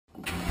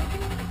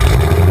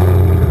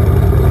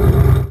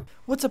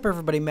What's up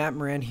everybody, Matt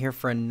Maran here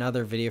for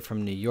another video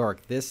from New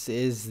York. This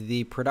is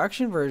the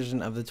production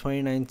version of the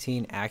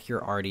 2019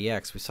 Acura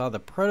RDX. We saw the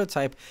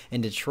prototype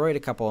in Detroit a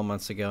couple of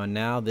months ago, and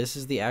now this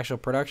is the actual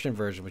production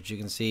version, which you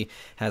can see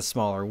has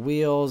smaller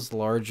wheels,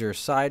 larger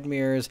side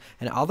mirrors,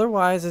 and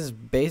otherwise is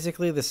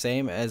basically the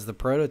same as the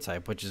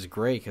prototype, which is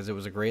great because it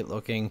was a great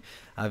looking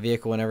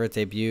vehicle whenever it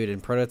debuted in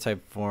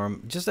prototype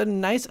form. Just a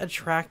nice,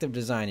 attractive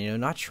design, you know,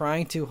 not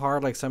trying too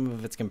hard like some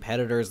of its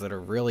competitors that are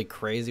really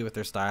crazy with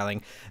their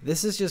styling.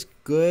 This is just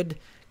good,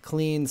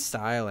 clean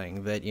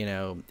styling that, you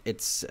know,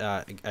 it's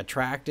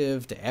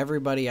attractive to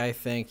everybody. I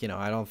think, you know,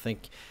 I don't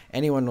think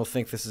anyone will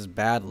think this is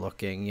bad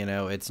looking. You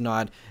know, it's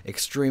not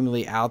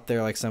extremely out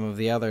there like some of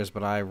the others,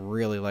 but I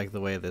really like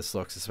the way this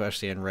looks,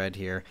 especially in red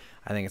here.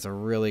 I think it's a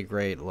really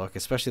great look,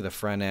 especially the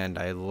front end.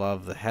 I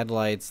love the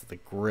headlights, the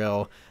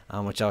grille,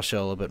 which I'll show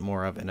a little bit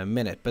more of in a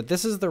minute. But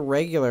this is the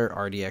regular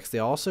RDX. They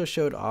also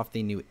showed off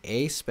the new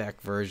A-Spec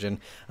version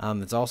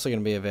that's also going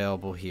to be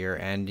available here,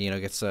 and, you know,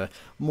 gets a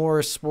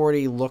more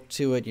sporty look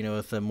to it, you know,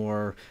 with a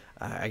more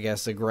I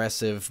guess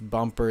aggressive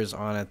bumpers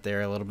on it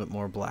there, a little bit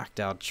more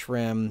blacked out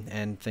trim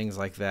and things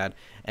like that,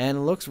 and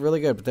it looks really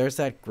good. But there's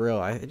that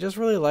grille. I just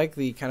really like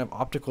the kind of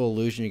optical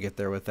illusion you get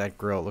there with that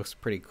grille. It looks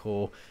pretty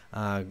cool.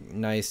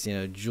 Nice, you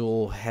know,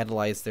 dual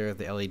headlights there with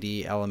the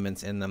LED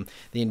elements in them.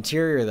 The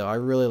interior, though, I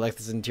really like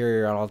this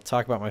interior, and I'll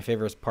talk about my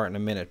favorite part in a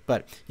minute.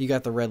 But you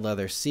got the red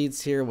leather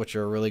seats here, which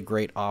are a really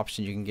great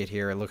option you can get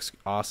here. It looks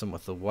awesome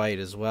with the white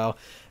as well.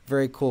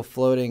 Very cool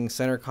floating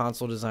center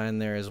console design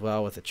there as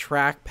well with a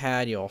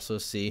trackpad. You also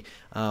see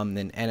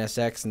an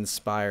NSX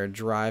inspired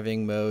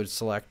driving mode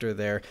selector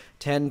there.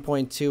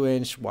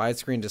 10.2-inch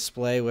widescreen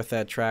display with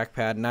that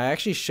trackpad, and I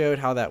actually showed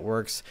how that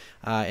works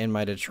in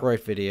my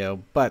Detroit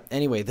video. But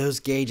anyway, those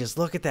gauges,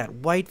 look at that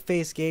white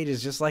face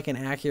gauges, just like an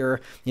Acura,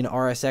 you know,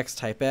 RSX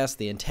Type S,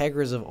 the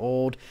Integras of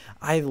old.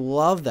 I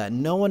love that.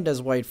 No one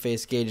does white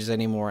face gauges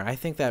anymore. I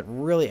think that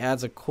really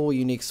adds a cool,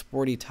 unique,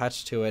 sporty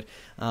touch to it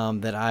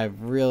that I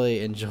really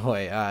enjoy.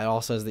 It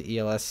also has the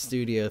ELS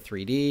Studio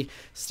 3D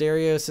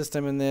stereo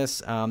system in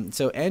this.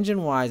 So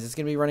engine-wise, it's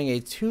going to be running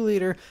a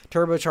 2-liter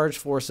turbocharged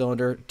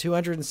 4-cylinder,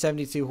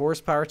 272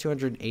 horsepower,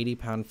 280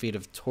 pound-feet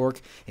of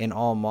torque in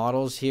all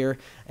models here,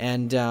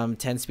 and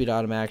 10-speed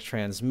automatic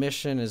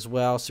transmission as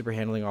well, super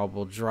handling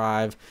all-wheel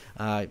drive.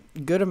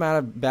 Good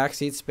amount of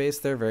backseat space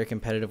there, very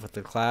competitive with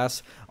the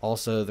class.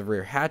 Also, the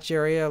rear hatch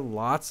area,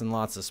 lots and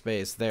lots of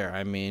space there.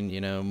 I mean, you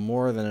know,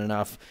 more than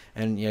enough,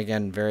 and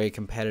again, very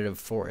competitive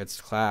for its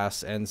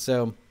class. And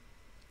so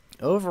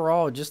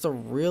overall, just a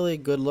really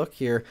good look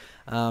here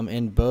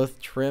in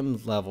both trim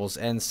levels.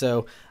 And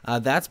so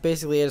that's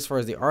basically it as far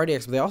as the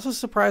RDX. But they also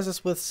surprised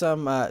us with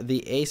some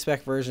the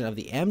A-Spec version of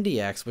the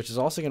MDX, which is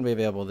also going to be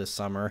available this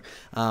summer.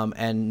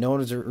 And no one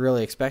was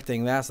really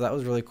expecting that, so that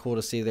was really cool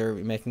to see they're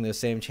making those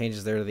same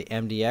changes there to the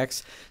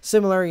MDX.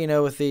 Similar, you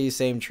know, with the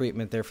same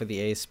treatment there for the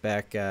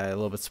A-Spec, a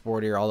little bit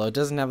sportier, although it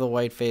doesn't have the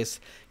white face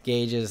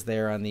gauges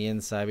there on the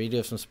inside, but you do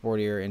have some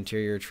sportier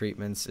interior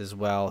treatments as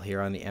well here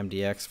on the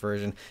MDX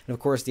version. And of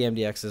course the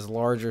MDX is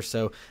larger,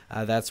 so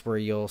that's where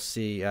you'll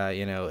see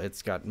you know,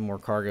 it's got more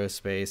cargo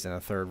space and a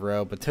third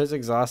row, but those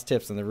exhaust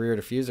tips and the rear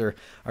diffuser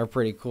are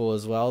pretty cool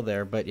as well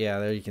there. But yeah,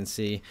 there you can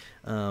see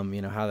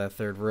you know, how that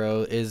third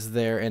row is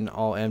there in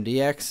all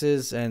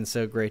MDXs, and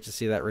so great to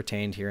see that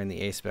retained here in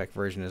the A-Spec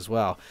version as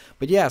well.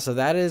 But yeah, so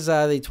that is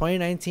the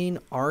 2019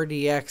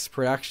 RDX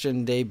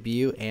production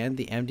debut and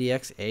the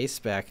MDX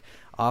A-Spec.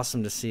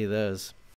 Awesome to see those.